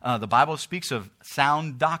know the Bible speaks of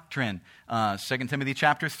sound doctrine. 2 Timothy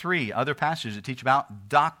chapter 3, other passages that teach about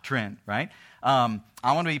doctrine. Right? I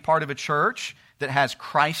want to be part of a church that has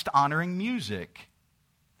Christ-honoring music.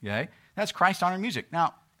 Okay? That's Christ-honoring music.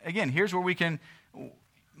 Now, again, here's where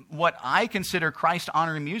what I consider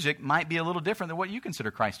Christ-honoring music might be a little different than what you consider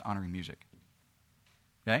Christ-honoring music.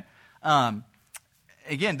 Okay?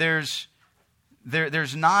 Again, there's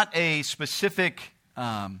not a specific,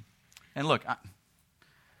 and look,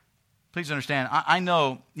 please understand, I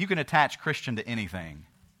know you can attach Christian to anything,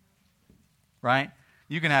 right?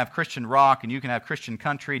 You can have Christian rock, and you can have Christian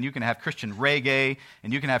country, and you can have Christian reggae,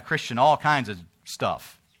 and you can have Christian all kinds of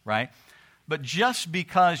stuff, right? But just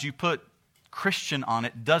because you put Christian on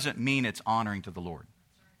it doesn't mean it's honoring to the Lord,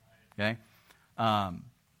 okay?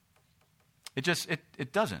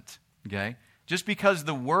 It doesn't, okay? Just because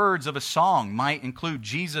the words of a song might include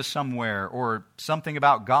Jesus somewhere or something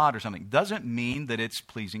about God or something doesn't mean that it's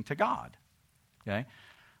pleasing to God, okay?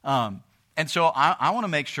 And so I want to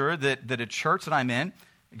make sure that a church that I'm in,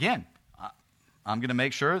 again, I'm going to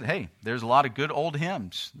make sure that, hey, there's a lot of good old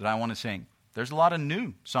hymns that I want to sing. there's a lot of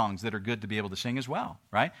new songs that are good to be able to sing as well,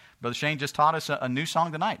 right? Brother Shane just taught us a new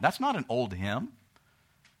song tonight. That's not an old hymn.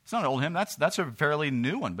 It's not an old hymn. That's a fairly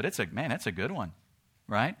new one, but it's a good one,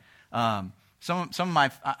 right? Some of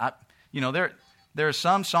my, there are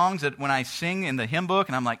some songs that when I sing in the hymn book,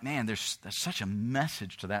 and I'm like, man, there's such a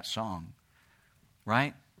message to that song,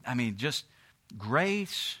 right? I mean, just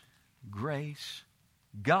grace, grace,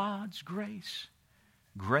 God's grace,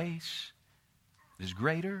 grace is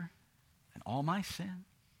greater than all my sin.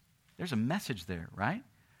 There's a message there, right?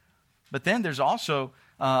 But then there's also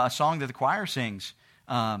a song that the choir sings,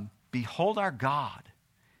 Behold our God,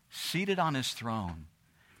 seated on his throne.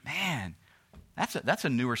 Man, that's a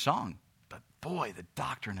newer song. But boy, the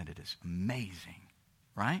doctrine in it is amazing,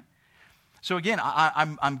 right? So again,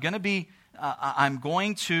 I'm going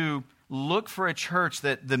to look for a church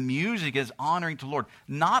that the music is honoring to the Lord,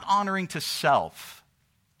 not honoring to self.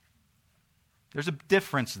 There's a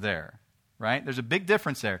difference there, right? There's a big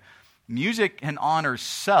difference there. Music can honor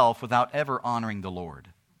self without ever honoring the Lord.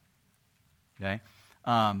 Okay?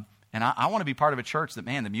 And I want to be part of a church that,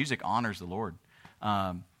 man, the music honors the Lord.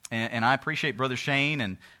 And I appreciate Brother Shane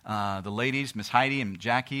and the ladies, Miss Heidi and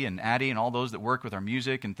Jackie and Addie and all those that work with our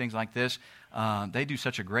music and things like this. They do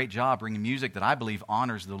such a great job bringing music that I believe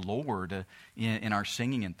honors the Lord in our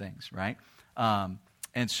singing and things, right?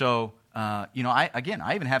 And so, I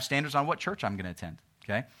even have standards on what church I'm going to attend,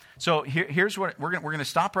 okay? So here's what, we're going to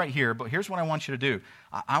stop right here, but here's what I want you to do.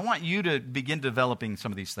 I want you to begin developing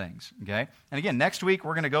some of these things, okay? And again, next week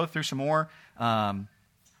we're going to go through some more I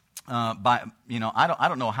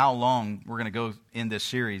don't know how long we're going to go in this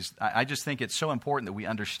series. I just think it's so important that we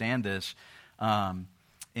understand this,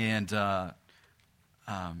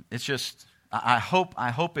 it's just I hope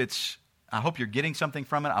you're getting something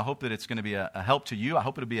from it. I hope that it's going to be a help to you. I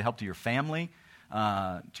hope it'll be a help to your family,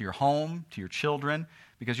 to your home, to your children,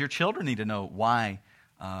 because your children need to know why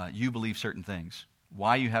you believe certain things,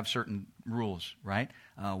 why you have certain rules, right?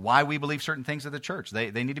 Why we believe certain things at the church.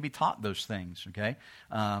 They need to be taught those things, okay?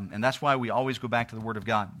 And that's why we always go back to the Word of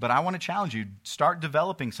God. But I want to challenge you, start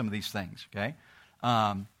developing some of these things, okay?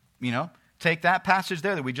 Take that passage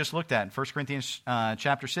there that we just looked at in 1 Corinthians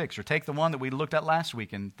chapter 6, or take the one that we looked at last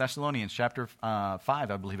week in Thessalonians chapter 5,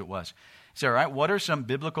 I believe it was. Say, all right, what are some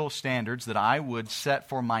biblical standards that I would set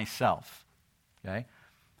for myself, okay?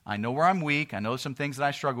 I know where I'm weak. I know some things that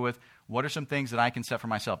I struggle with. What are some things that I can set for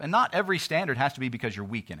myself? And not every standard has to be because you're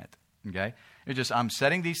weak in it, okay? It's just I'm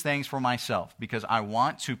setting these things for myself because I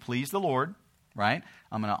want to please the Lord, right?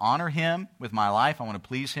 I'm going to honor Him with my life. I want to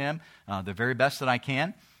please Him the very best that I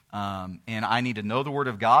can. And I need to know the Word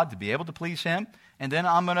of God to be able to please Him. And then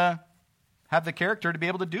I'm going to have the character to be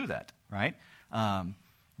able to do that, right?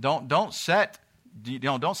 Don't say,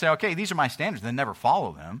 okay, these are my standards, and then never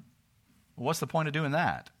follow them. Well, what's the point of doing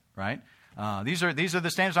that, right? These are the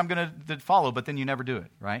standards I'm going to follow, but then you never do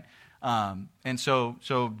it, right? And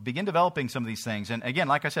so begin developing some of these things. And again,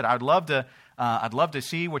 like I said, I'd love to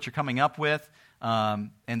see what you're coming up with,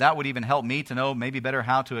 and that would even help me to know maybe better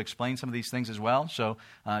how to explain some of these things as well. So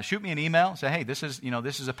shoot me an email, say, hey, this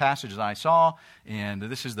is a passage that I saw, and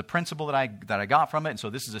this is the principle that I got from it, and so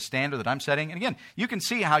this is a standard that I'm setting. And again, you can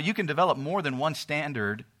see how you can develop more than one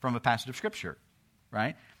standard from a passage of Scripture,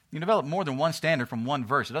 right? You can develop more than one standard from one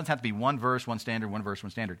verse. It doesn't have to be one verse, one standard, one verse, one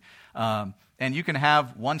standard. And you can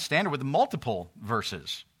have one standard with multiple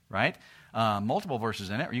verses, right? Multiple verses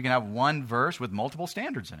in it. Or you can have one verse with multiple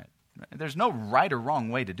standards in it. There's no right or wrong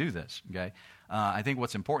way to do this, okay? I think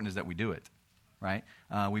what's important is that we do it, right?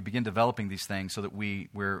 We begin developing these things so that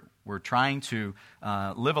we're trying to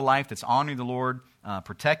live a life that's honoring the Lord,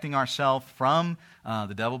 protecting ourselves from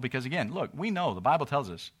the devil. Because again, look, we know, the Bible tells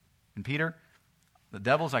us in Peter, the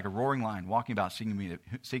devil's like a roaring lion walking about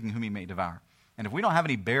seeking whom he may devour. And if we don't have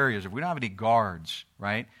any barriers, if we don't have any guards,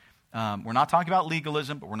 right? We're not talking about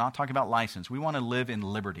legalism, but we're not talking about license. We want to live in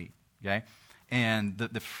liberty, okay? And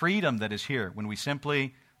the freedom that is here when we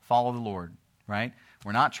simply follow the Lord, right?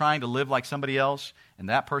 We're not trying to live like somebody else, and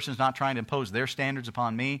that person's not trying to impose their standards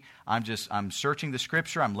upon me. I'm searching the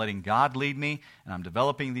Scripture, I'm letting God lead me, and I'm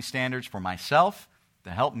developing these standards for myself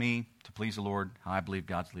to help me to please the Lord, how I believe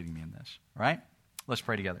God's leading me in this, all right? Let's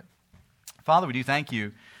pray together. Father, we do thank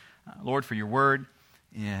you, Lord, for your word.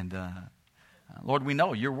 And Lord, we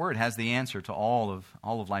know your word has the answer to all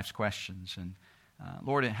of life's questions. And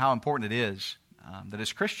Lord, how important it is that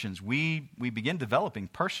as Christians, we begin developing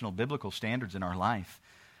personal biblical standards in our life.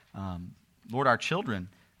 Lord, our children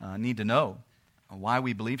need to know why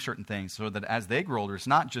we believe certain things so that as they grow older, it's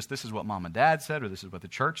not just this is what mom and dad said or this is what the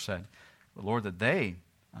church said, but Lord, that they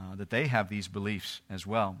have these beliefs as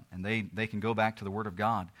well, and they can go back to the Word of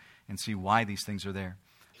God and see why these things are there.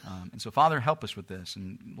 And so, Father, help us with this.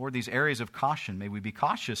 And, Lord, these areas of caution, may we be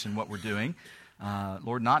cautious in what we're doing.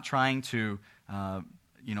 Lord, not trying to,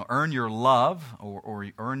 earn your love or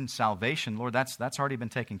earn salvation. Lord, that's already been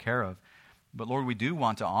taken care of. But, Lord, we do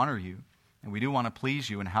want to honor you, and we do want to please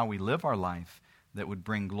you in how we live our life that would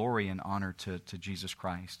bring glory and honor to Jesus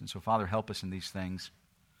Christ. And so, Father, help us in these things.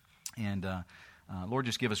 And, Lord,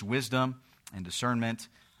 just give us wisdom and discernment.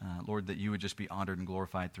 Lord, that you would just be honored and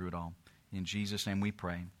glorified through it all. In Jesus' name we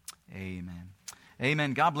pray. Amen.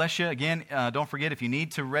 Amen. God bless you. Again, don't forget, if you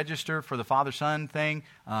need to register for the Father-Son thing,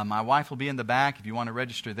 my wife will be in the back if you want to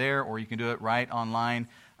register there, or you can do it right online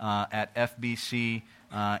at fbceaton.com.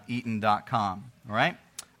 All right?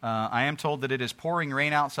 I am told that it is pouring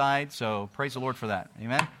rain outside, so praise the Lord for that.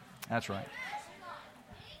 Amen? That's right.